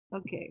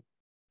Okay.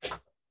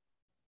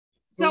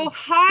 So,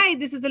 hi,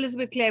 this is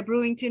Elizabeth Clare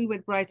Brewington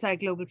with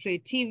Brightside Global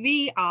Trade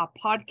TV, our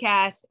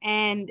podcast.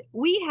 And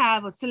we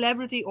have a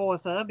celebrity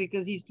author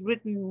because he's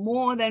written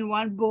more than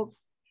one book,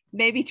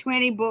 maybe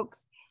 20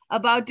 books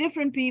about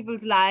different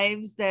people's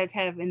lives that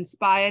have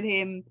inspired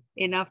him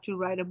enough to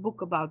write a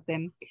book about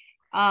them.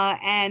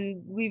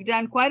 And we've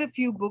done quite a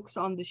few books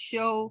on the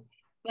show.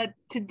 But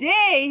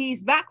today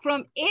he's back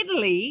from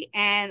Italy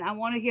and I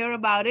want to hear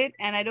about it.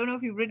 And I don't know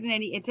if you've written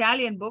any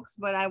Italian books,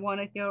 but I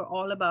want to hear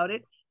all about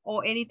it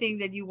or anything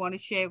that you want to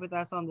share with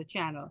us on the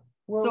channel.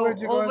 Well,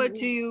 so over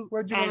to you,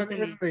 Where'd you go in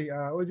Italy?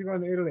 Where'd you go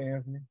in Italy,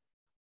 Anthony?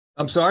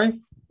 I'm sorry?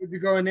 Where'd you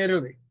go in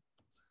Italy?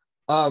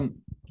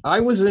 I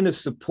was in a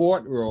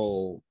support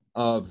role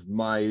of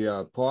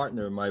my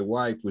partner. My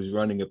wife was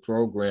running a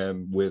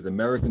program with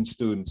American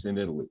students in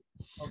Italy.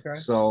 Okay.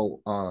 So,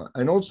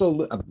 and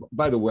also,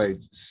 by the way,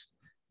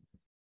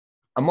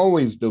 I'm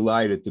always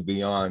delighted to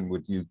be on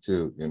with you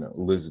too, you know,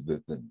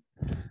 Elizabeth.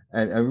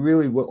 And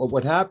really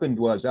what happened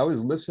was I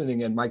was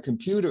listening and my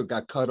computer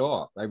got cut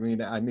off. I mean,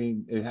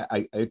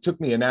 it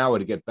took me an hour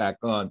to get back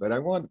on, but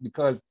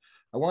because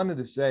I wanted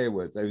to say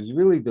was I was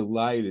really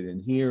delighted in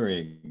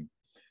hearing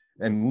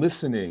and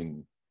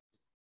listening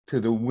to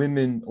the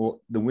women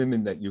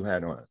that you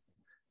had on.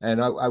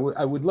 And I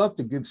would love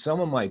to give some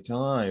of my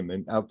time,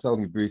 and I'll tell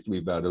you briefly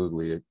about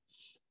Italy,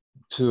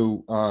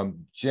 to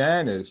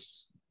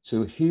Janice,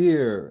 to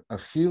hear a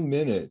few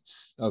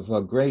minutes of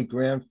her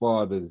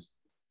great-grandfather's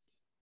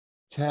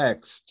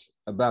text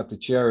about the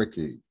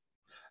Cherokee.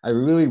 I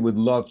really would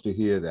love to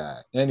hear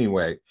that.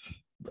 Anyway,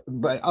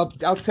 but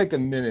I'll take a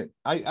minute.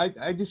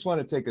 I just want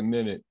to take a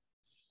minute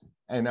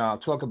and I'll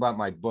talk about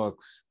my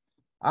books.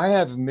 I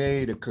have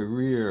made a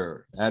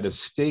career out of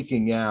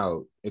staking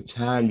out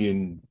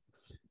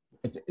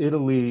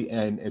Italy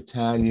and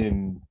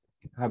Italian,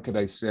 how could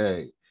I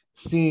say,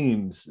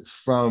 themes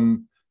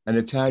from an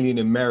Italian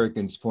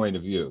American's point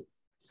of view.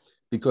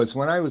 Because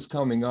when I was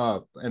coming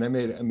up, and I've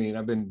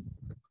been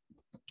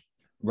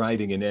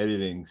writing and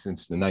editing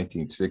since the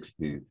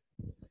 1960s.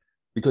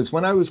 Because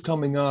when I was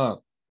coming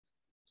up,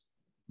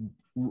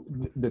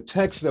 the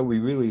texts that we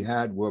really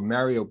had were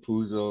Mario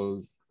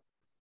Puzo's,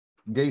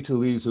 Gay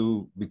Talese,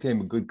 who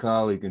became a good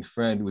colleague and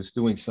friend, who was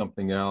doing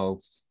something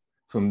else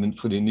for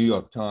the New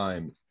York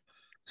Times.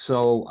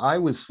 So I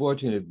was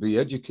fortunate to be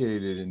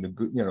educated in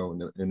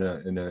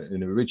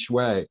a rich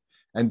way,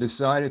 and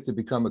decided to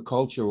become a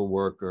cultural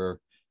worker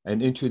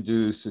and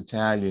introduce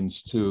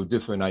Italians to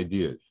different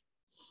ideas.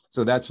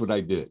 So that's what I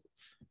did.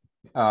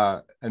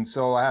 And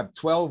so I have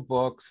 12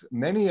 books,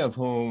 many of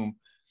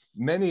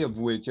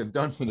which I've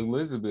done with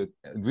Elizabeth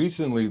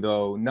recently,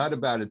 though, not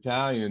about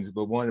Italians,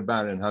 but one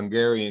about a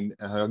Hungarian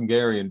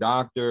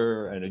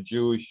doctor and a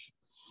Jewish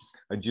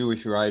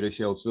writer,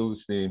 Shel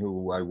Silverstein,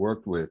 who I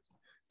worked with,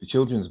 the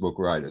children's book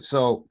writer.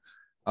 So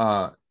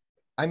I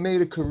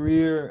made a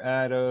career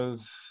out of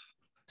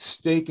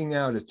staking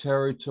out a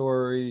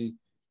territory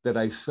that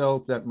I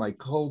felt that my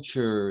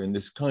culture in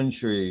this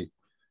country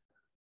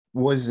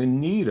was in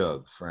need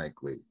of,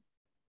 frankly.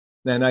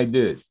 And I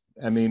did.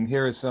 I mean,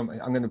 here's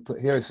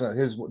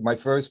my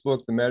first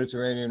book, The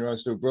Mediterranean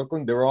Runs Through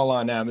Brooklyn. They're all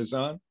on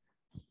Amazon,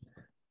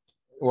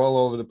 all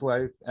over the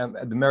place.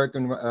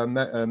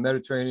 The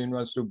Mediterranean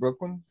Runs Through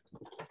Brooklyn.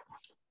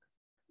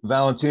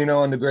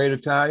 Valentino and the Great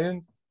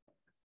Italians.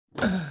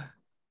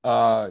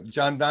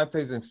 John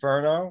Dante's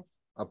Inferno,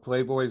 A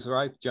Playboy's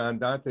Life. John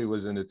Dante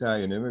was an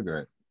Italian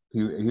immigrant.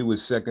 He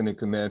was second in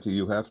command to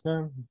Hugh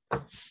Hefner.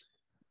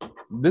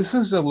 This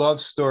is a love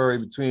story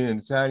between an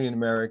Italian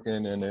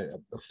American and a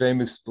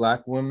famous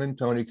Black woman,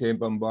 Toni K.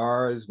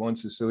 Bambara's One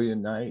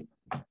Sicilian Night.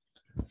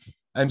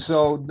 And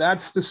so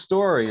that's the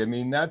story. I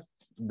mean,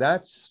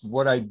 that's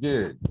what I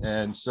did.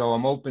 And so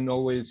I'm open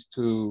always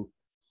to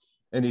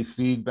any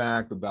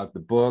feedback about the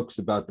books,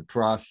 about the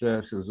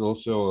process. I was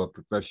also a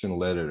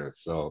professional editor.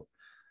 So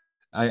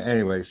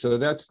anyway, so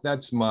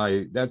that's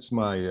my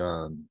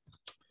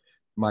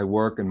my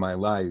work and my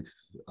life.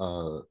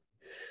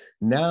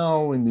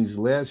 Now in these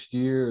last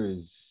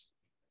years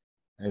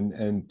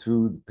and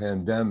through the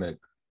pandemic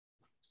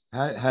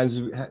has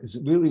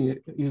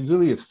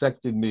really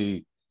affected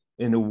me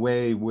in a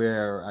way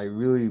where I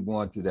really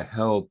wanted to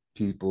help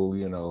people,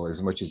 you know,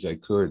 as much as I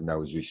could, and I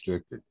was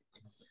restricted.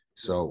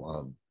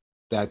 So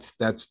that's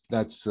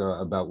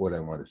about what I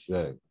want to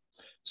say.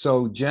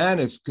 So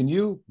Janice, can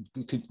you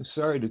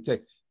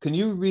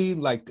read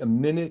like a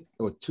minute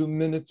or 2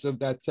 minutes of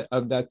that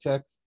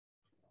text?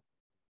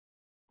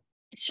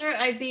 Sure,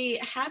 I'd be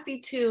happy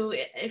to,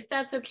 if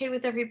that's okay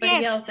with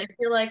everybody else. I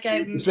feel like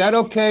I'm... Is that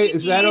okay?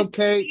 Is that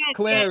okay? Yes,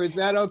 Claire, yes. Is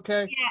that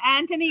okay? Yeah,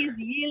 Anthony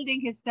is yielding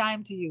his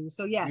time to you.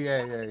 So yes.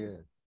 Yeah.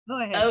 Go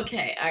ahead.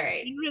 Okay, all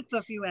right. Favorites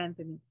of you,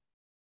 Anthony.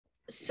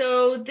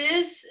 So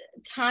this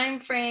time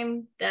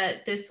frame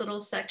that this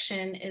little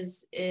section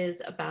is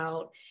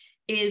about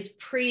is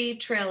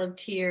pre-Trail of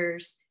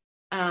Tears,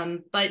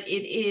 but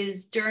it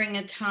is during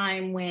a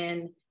time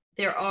when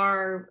there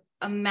are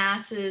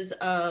masses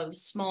of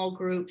small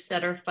groups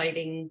that are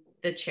fighting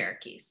the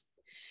Cherokees.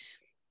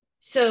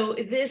 So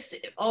this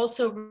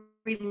also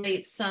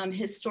relates some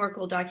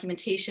historical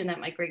documentation that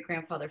my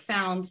great-grandfather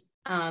found.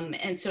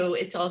 And so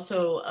it's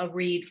also a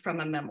read from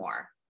a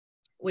memoir,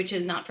 which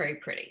is not very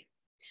pretty.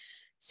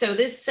 So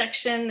this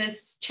section,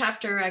 this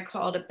chapter, I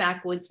called A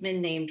Backwoodsman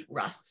Named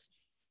Russ.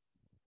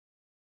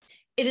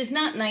 It is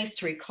not nice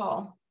to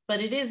recall,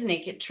 but it is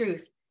naked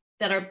truth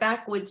that our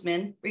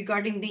backwoodsmen,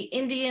 regarding the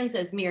Indians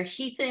as mere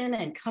heathen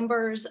and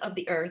cumberers of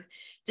the earth,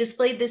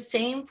 displayed the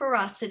same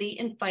ferocity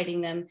in fighting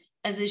them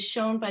as is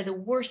shown by the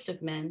worst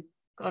of men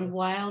gone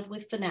wild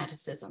with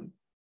fanaticism.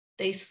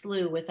 They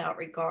slew without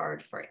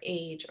regard for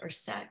age or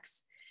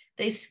sex.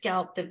 They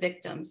scalped the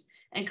victims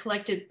and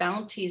collected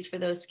bounties for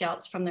those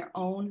scalps from their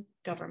own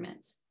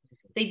governments.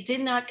 They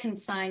did not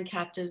consign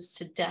captives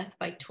to death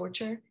by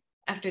torture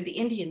after the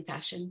Indian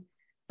fashion,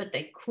 but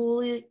they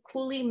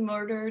coolly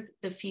murdered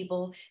the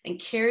feeble and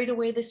carried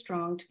away the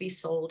strong to be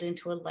sold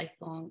into a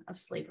lifelong of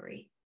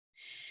slavery.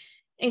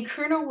 In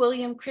Colonel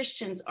William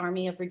Christian's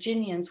army of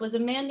Virginians was a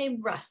man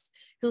named Russ,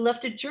 who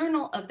left a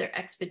journal of their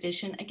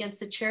expedition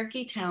against the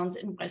Cherokee towns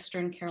in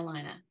Western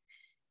Carolina.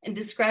 In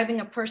describing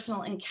a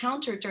personal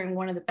encounter during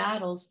one of the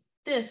battles,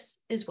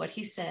 this is what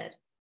he said.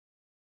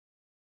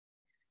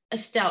 A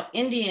stout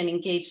Indian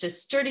engaged a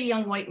sturdy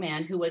young white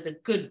man who was a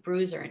good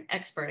bruiser and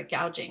expert at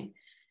gouging.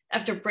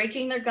 After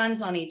breaking their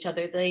guns on each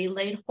other, they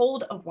laid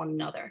hold of one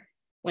another.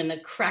 When the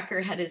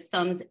cracker had his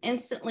thumbs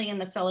instantly in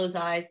the fellow's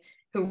eyes,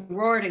 who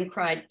roared and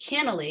cried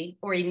cannily,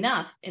 or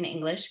enough in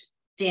English,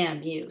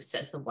 "Damn you,"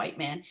 says the white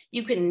man,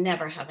 "you can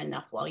never have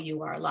enough while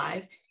you are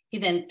alive." He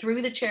then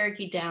threw the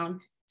Cherokee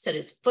down, set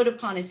his foot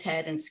upon his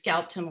head and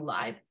scalped him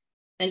alive,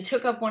 then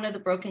took up one of the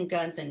broken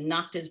guns and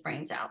knocked his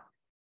brains out.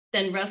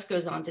 Then Russ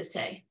goes on to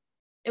say,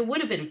 "It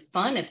would have been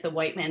fun if the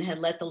white man had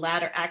let the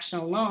latter action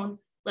alone,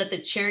 let the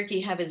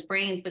Cherokee have his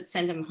brains, but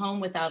send him home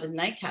without his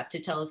nightcap to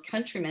tell his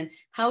countrymen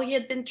how he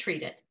had been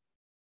treated."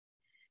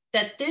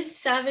 That this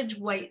savage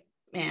white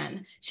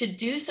man should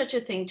do such a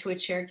thing to a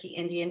Cherokee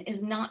Indian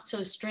is not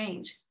so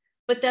strange,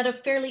 but that a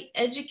fairly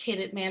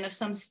educated man of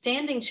some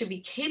standing should be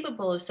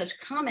capable of such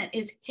comment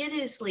is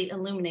hideously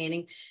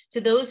illuminating to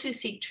those who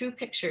seek true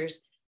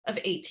pictures of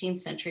 18th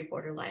century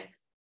border life.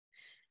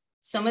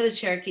 Some of the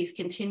Cherokees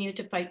continued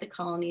to fight the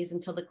colonies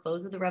until the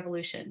close of the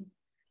Revolution,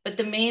 but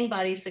the main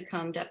body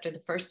succumbed after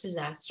the first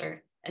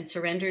disaster and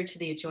surrendered to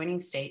the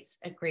adjoining states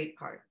a great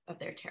part of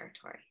their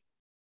territory.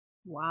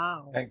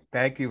 Wow.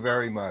 Thank you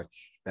very much.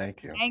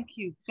 Thank you. Thank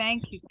you.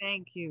 Thank you.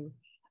 Thank you.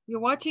 You're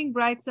watching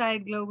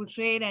Brightside Global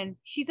Trade, and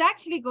she's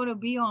actually going to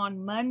be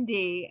on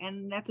Monday.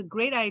 And that's a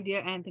great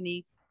idea,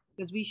 Anthony,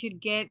 because we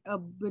should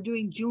we're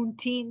doing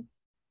Juneteenth,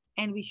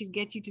 and we should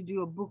get you to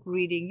do a book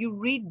reading. You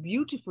read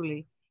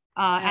beautifully.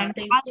 And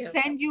I'll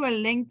send you a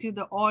link to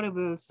the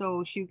Audible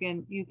so you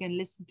can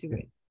listen to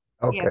it.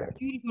 Okay. Yeah,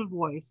 beautiful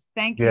voice.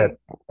 Thank Yeah, you.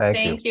 thank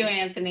you. Thank you,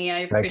 Anthony. I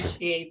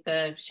appreciate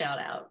the shout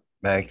out.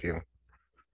 Thank you.